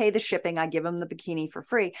bikini, they pay the shipping, I give them the bikini for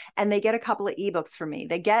free, and they get a couple of ebooks from me.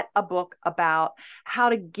 They get a book about how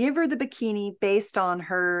to give her the bikini based on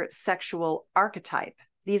her sexual archetype.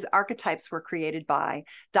 These archetypes were created by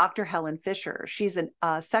Dr. Helen Fisher. She's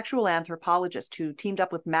a sexual anthropologist who teamed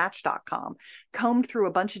up with Match.com, combed through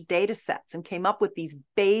a bunch of data sets, and came up with these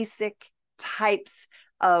basic types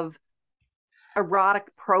of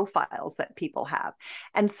erotic profiles that people have.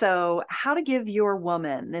 And so, how to give your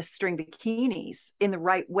woman this string bikinis in the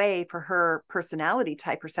right way for her personality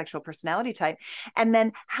type, her sexual personality type, and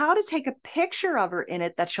then how to take a picture of her in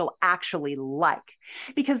it that she'll actually like.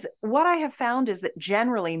 Because what I have found is that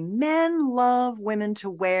generally men love women to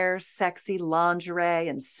wear sexy lingerie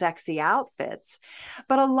and sexy outfits,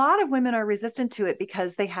 but a lot of women are resistant to it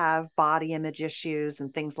because they have body image issues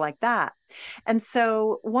and things like that. And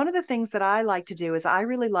so, one of the things that I like to do is I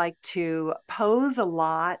really like to pose a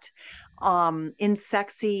lot in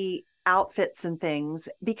sexy outfits and things,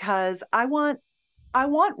 because I want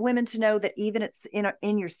women to know that even it's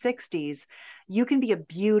in your 60s, you can be a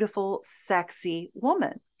beautiful, sexy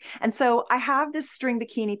woman. And so I have this string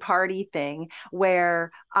bikini party thing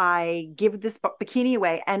where I give this bikini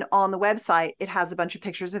away. And on the website, it has a bunch of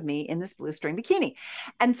pictures of me in this blue string bikini.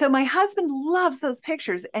 And so my husband loves those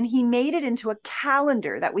pictures, and he made it into a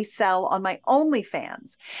calendar that we sell on my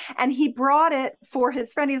OnlyFans. And he brought it for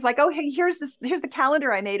his friend. He was like, oh, hey, here's the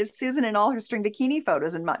calendar I made of Susan and all her string bikini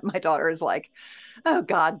photos. And my daughter is like, oh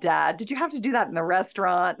God, Dad, did you have to do that in the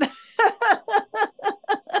restaurant?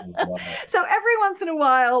 Wow. So every once in a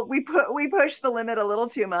while we push the limit a little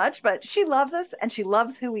too much, but she loves us and she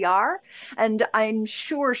loves who we are. And I'm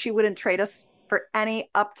sure she wouldn't trade us for any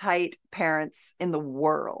uptight parents in the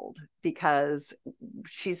world, because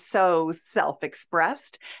she's so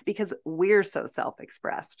self-expressed, because we're so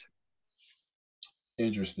self-expressed.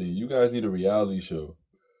 Interesting. You guys need a reality show.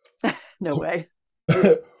 No way.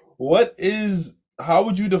 What is, how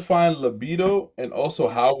would you define libido? And also,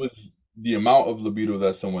 how is the amount of libido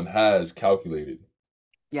that someone has calculated?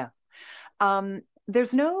 Yeah.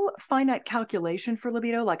 There's no finite calculation for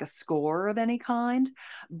libido, like a score of any kind,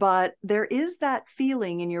 but there is that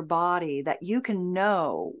feeling in your body that you can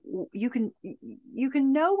know when you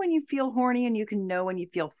feel horny, and you can know when you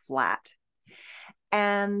feel flat.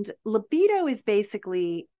 And libido is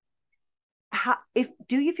basically how, if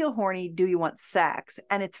do you feel horny, do you want sex?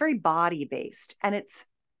 And it's very body based, and it's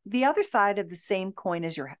the other side of the same coin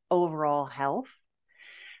as your overall health.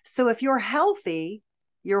 So if you're healthy,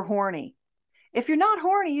 you're horny. If you're not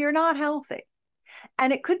horny, you're not healthy.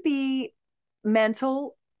 And it could be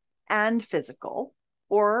mental and physical,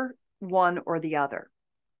 or one or the other.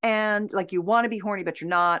 And like, you want to be horny, but you're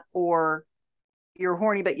not, or you're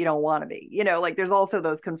horny, but you don't want to be, like there's also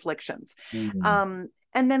those conflictions. Mm,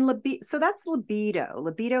 And then so that's libido.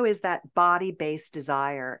 Libido is that body based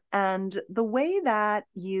desire. And the way that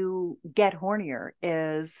you get hornier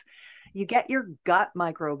is you get your gut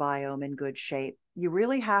microbiome in good shape. You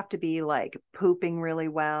really have to be like pooping really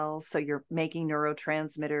well. So you're making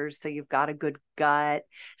neurotransmitters. So you've got a good gut.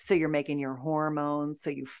 So you're making your hormones. So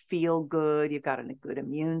you feel good. You've got a good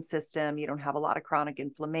immune system. You don't have a lot of chronic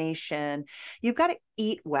inflammation. You've got to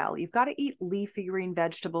eat well. You've got to eat leafy green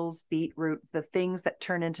vegetables, beetroot, the things that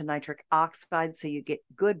turn into nitric oxide. So you get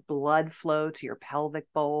good blood flow to your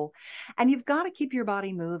pelvic bowl. And you've got to keep your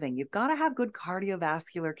body moving. You've got to have good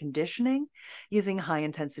cardiovascular conditioning using high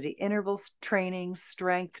intensity intervals training,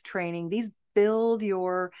 strength training. These build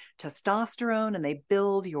your testosterone, and they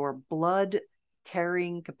build your blood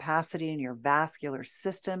carrying capacity in your vascular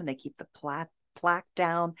system, and they keep the plaque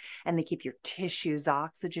down, and they keep your tissues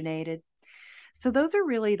oxygenated. So those are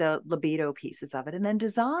really the libido pieces of it. And then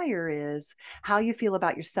desire is how you feel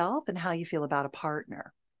about yourself and how you feel about a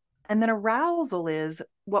partner. And then arousal is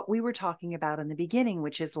what we were talking about in the beginning,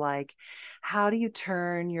 which is like, how do you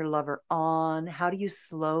turn your lover on? How do you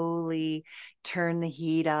slowly turn the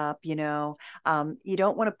heat up? You don't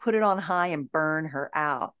want to put it on high and burn her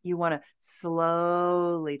out. You want to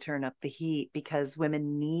slowly turn up the heat, because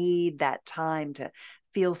women need that time to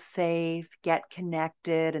feel safe, get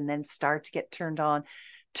connected, and then start to get turned on.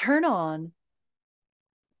 Turn on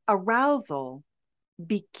arousal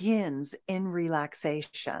begins in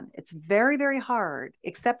relaxation. It's very, very hard,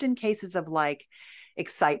 except in cases of like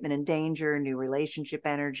excitement and danger, new relationship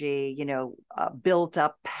energy, built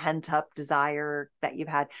up, pent up desire that you've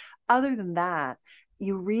had. Other than that,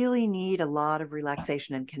 you really need a lot of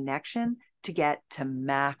relaxation and connection to get to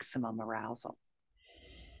maximum arousal.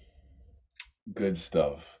 good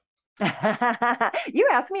stuff. You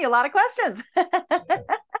asked me a lot of questions.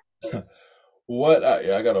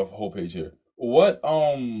 Yeah, I got a whole page here. What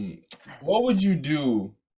would you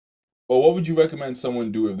do, or what would you recommend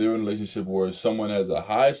someone do if they're in a relationship where someone has a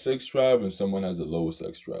high sex drive and someone has a low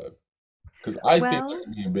sex drive? Because I think that Well,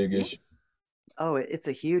 could be a big yeah. issue. Oh, it's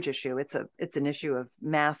a huge issue. It's an issue of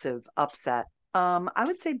massive upset. I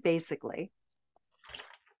would say basically,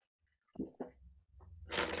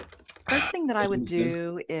 first thing that I would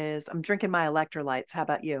do is, I'm drinking my electrolytes. How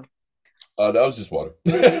about you? That was just water.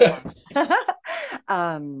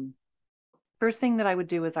 um, First thing that I would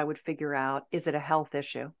do is I would figure out, is it a health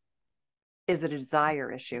issue? Is it a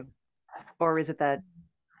desire issue? Or is it that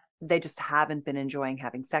they just haven't been enjoying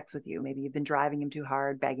having sex with you? Maybe you've been driving them too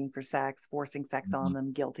hard, begging for sex, forcing sex on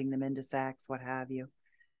them, guilting them into sex, what have you.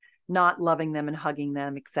 Not loving them and hugging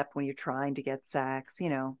them except when you're trying to get sex,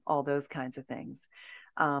 all those kinds of things.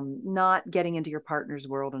 Not getting into your partner's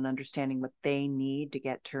world and understanding what they need to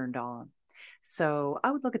get turned on. So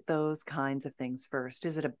I would look at those kinds of things first.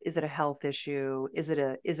 Is it a health issue? Is it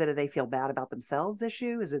a they feel bad about themselves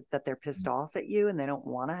issue? Is it that they're pissed off at you and they don't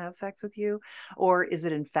want to have sex with you? Or is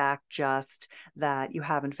it in fact just that you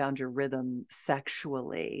haven't found your rhythm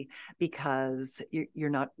sexually, because you're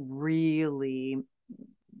not really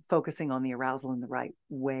focusing on the arousal in the right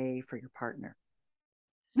way for your partner?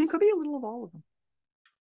 It could be a little of all of them.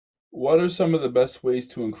 What are some of the best ways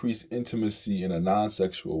to increase intimacy in a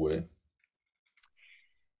non-sexual way?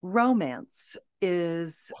 Romance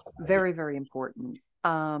is very, very important.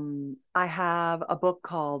 I have a book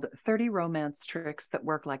called 30 Romance Tricks That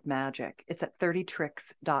Work Like Magic. It's at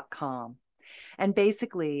 30tricks.com. And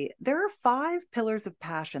basically, there are 5 pillars of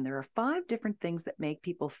passion. There are 5 different things that make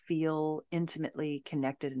people feel intimately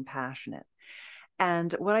connected and passionate.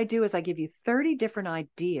 And what I do is I give you 30 different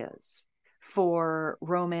ideas for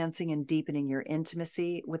romancing and deepening your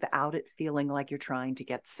intimacy without it feeling like you're trying to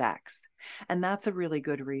get sex. And that's a really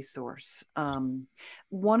good resource.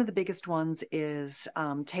 One of the biggest ones is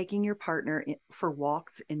taking your partner for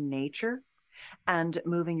walks in nature and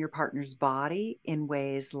moving your partner's body in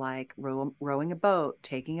ways like rowing a boat,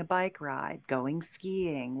 taking a bike ride, going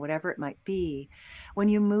skiing, whatever it might be. When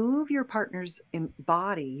you move your partner's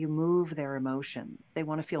body, you move their emotions. They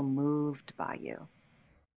want to feel moved by you.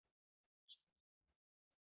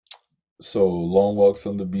 So long walks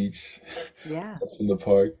on the beach, Yeah. walks in the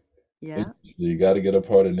park. Yeah. You got to get a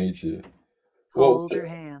part of nature. Well, Hold her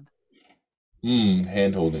hand.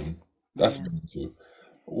 hand holding. That's Yeah. me too.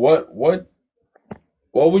 What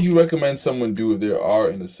would you recommend someone do if they are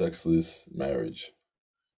in a sexless marriage?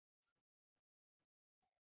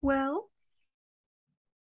 Well,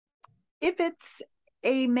 if it's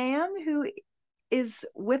a man who is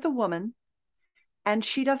with a woman and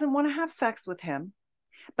she doesn't want to have sex with him,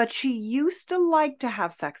 but she used to like to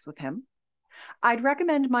have sex with him, I'd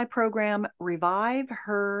recommend my program, Revive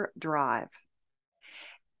Her Drive.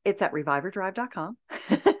 It's at reviverdrive.com.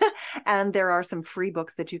 And there are some free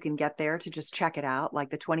books that you can get there to just check it out, like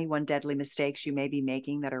the 21 Deadly Mistakes You May Be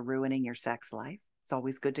Making That Are Ruining Your Sex Life. It's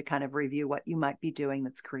always good to kind of review what you might be doing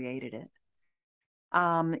that's created it.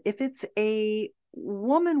 If it's a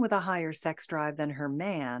woman with a higher sex drive than her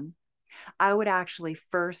man, I would actually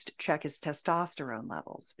first check his testosterone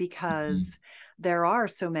levels, Mhm. because there are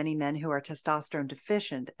so many men who are testosterone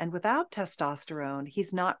deficient. And without testosterone,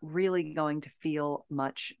 he's not really going to feel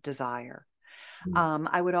much desire.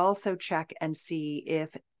 I would also check and see if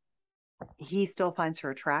he still finds her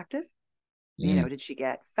attractive. You Mm. know, did she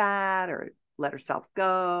get fat or let herself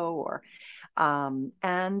go? Or,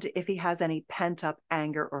 and if he has any pent up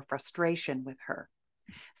anger or frustration with her.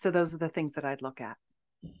 So those are the things that I'd look at.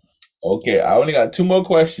 Okay, I only got two more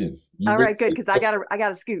questions. All right, good, because I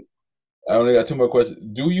gotta scoot. I only got two more questions.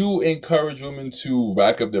 Do you encourage women to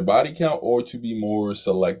rack up their body count or to be more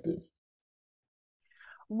selective?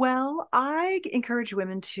 Well, I encourage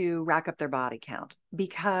women to rack up their body count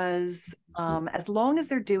because as long as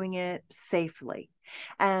they're doing it safely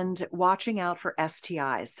and watching out for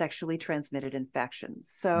STIs, sexually transmitted infections.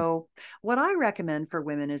 So, what I recommend for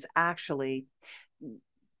women is actually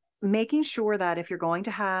making sure that if you're going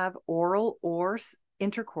to have oral or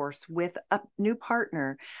intercourse with a new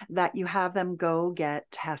partner, that you have them go get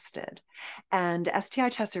tested. And STI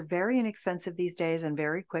tests are very inexpensive these days and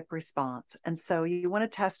very quick response. And so you want to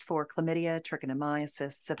test for chlamydia,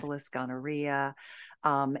 trichomoniasis, syphilis, gonorrhea,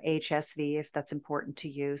 HSV, if that's important to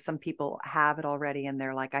you. Some people have it already and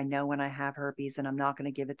they're like, I know when I have herpes and I'm not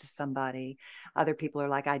going to give it to somebody. Other people are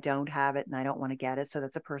like, I don't have it and I don't want to get it. So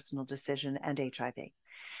that's a personal decision. And HIV.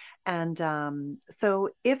 And so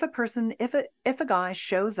if a guy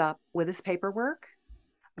shows up with his paperwork,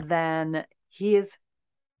 then he is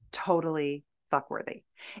totally fuckworthy.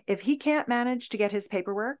 If he can't manage to get his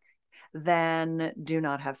paperwork, then do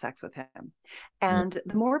not have sex with him. Mm. And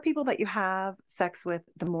the more people that you have sex with,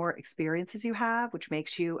 the more experiences you have, which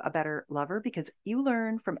makes you a better lover, because you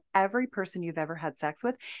learn from every person you've ever had sex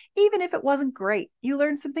with. Even if it wasn't great, you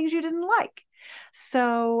learn some things you didn't like.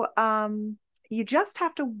 So you just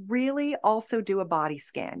have to really also do a body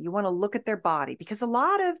scan. You want to look at their body, because a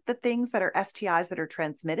lot of the things that are STIs that are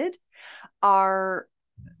transmitted are,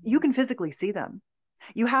 you can physically see them.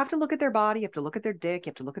 You have to look at their body, you have to look at their dick,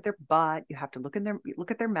 you have to look at their butt, you have to look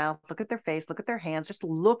at their mouth, look at their face, look at their hands, just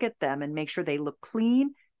look at them and make sure they look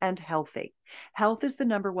clean and healthy. Health is the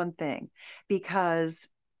number one thing, because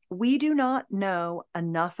we do not know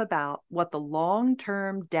enough about what the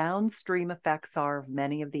long-term downstream effects are of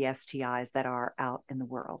many of the STIs that are out in the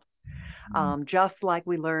world. Just like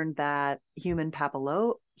we learned that human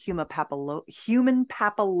papilloma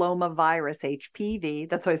virus, HPV,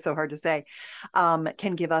 that's why it's so hard to say,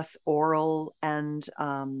 can give us oral and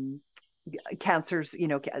cancers,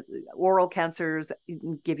 oral cancers,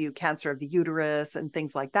 give you cancer of the uterus and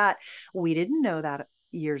things like that. We didn't know that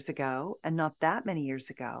years ago, and not that many years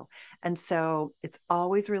ago. And so it's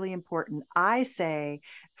always really important. I say,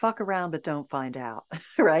 fuck around, but don't find out,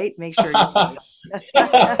 right? Make sure you're safe.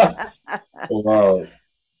 Wow.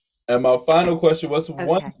 And my final question, what's one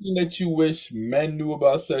Okay. thing that you wish men knew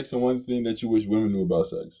about sex and one thing that you wish women knew about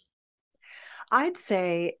sex? I'd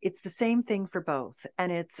say it's the same thing for both. And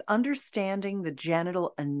it's understanding the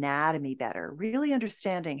genital anatomy better, really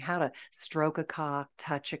understanding how to stroke a cock,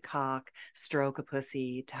 touch a cock, stroke a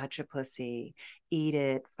pussy, touch a pussy, eat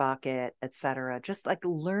it, fuck it, etc. Just like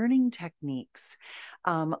learning techniques,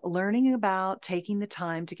 learning about taking the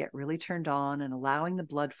time to get really turned on and allowing the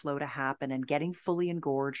blood flow to happen and getting fully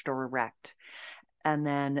engorged or erect. and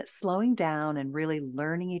then slowing down and really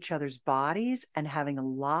learning each other's bodies and having a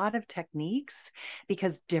lot of techniques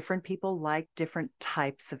because different people like different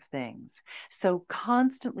types of things. So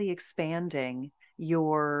constantly expanding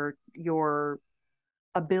your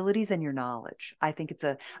abilities and your knowledge. I think it's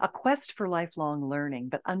a quest for lifelong learning,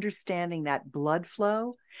 but understanding that blood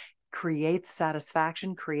flow creates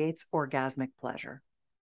satisfaction, creates orgasmic pleasure.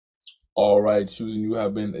 All right, Susan, you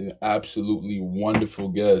have been an absolutely wonderful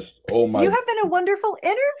guest. Oh You my, have been a wonderful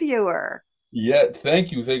interviewer. yeah,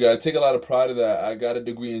 thank you. Thank you. I take a lot of pride of that. I got a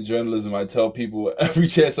degree in journalism. I tell people every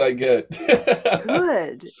chance I get.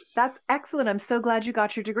 Good. That's excellent. I'm so glad you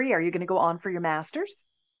got your degree. Are you going to go on for your master's?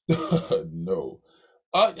 No.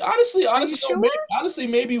 Honestly, Are you honestly, no, sure? honestly,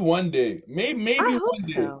 maybe one day. Maybe I hope one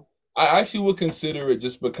day. so. I actually would consider it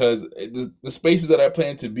just because the spaces that I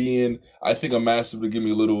plan to be in, I think a master would give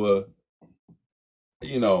me a little,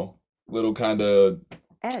 you know, little kind of,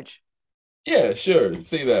 Edge. yeah, sure,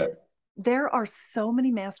 say that. There are so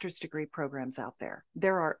many master's degree programs out there.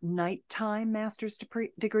 There are nighttime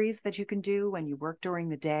degrees that you can do when you work during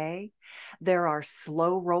the day. There are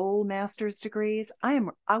slow roll master's degrees. I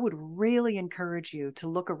would really encourage you to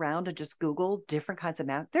look around and just Google different kinds of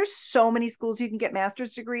math. There's so many schools you can get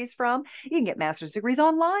master's degrees from. You can get master's degrees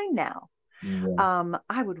online now. Yeah.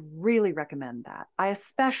 I would really recommend that. I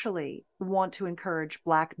especially want to encourage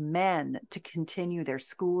Black men to continue their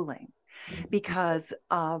schooling because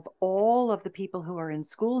of all of the people who are in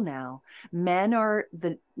school now. Men are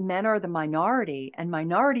the minority, and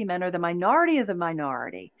minority men are the minority of the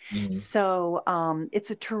minority. Mhm. So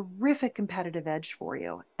it's a terrific competitive edge for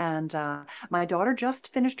you. And my daughter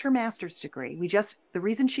just finished her master's degree. The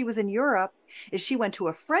reason she was in Europe is she went to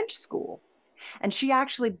a French school, and she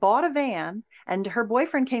actually bought a van, and her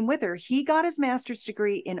boyfriend came with her. He got his master's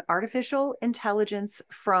degree in artificial intelligence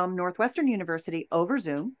from Northwestern University over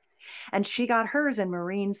Zoom, and she got hers in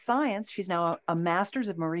marine science. She's now a master's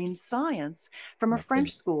of marine science from a French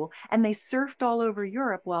Nice. school, and they surfed all over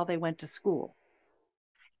Europe while they went to school.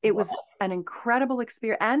 It was Wow. an incredible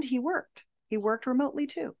experience, and he worked remotely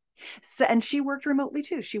too. So, and she worked remotely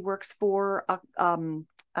too. She works for a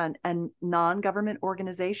non-government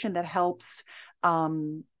organization that helps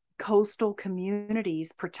um, coastal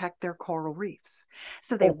communities protect their coral reefs.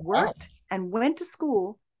 So they Oh, wow. worked and went to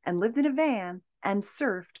school and lived in a van and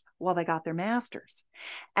surfed while they got their masters.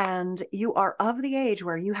 And you are of the age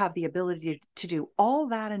where you have the ability to do all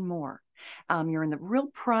that and more. You're in the real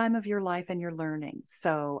prime of your life and your learning.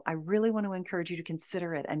 So I really want to encourage you to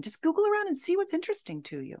consider it and just Google around and see what's interesting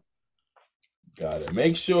to you. Got it.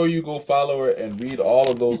 Make sure you go follow her and read all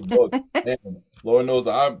of those books. Man, Lord knows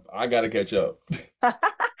I gotta catch up.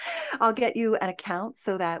 I'll get you an account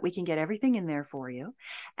so that we can get everything in there for you.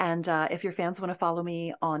 And if your fans want to follow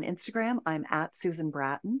me on Instagram, I'm at Susan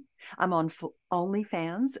Bratton. I'm on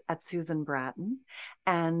OnlyFans at Susan Bratton.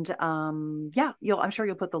 And yeah, I'm sure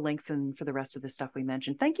you'll put the links in for the rest of the stuff we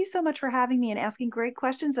mentioned. Thank you so much for having me and asking great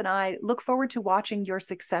questions. And I look forward to watching your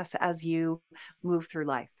success as you move through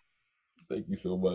life. Thank you so much.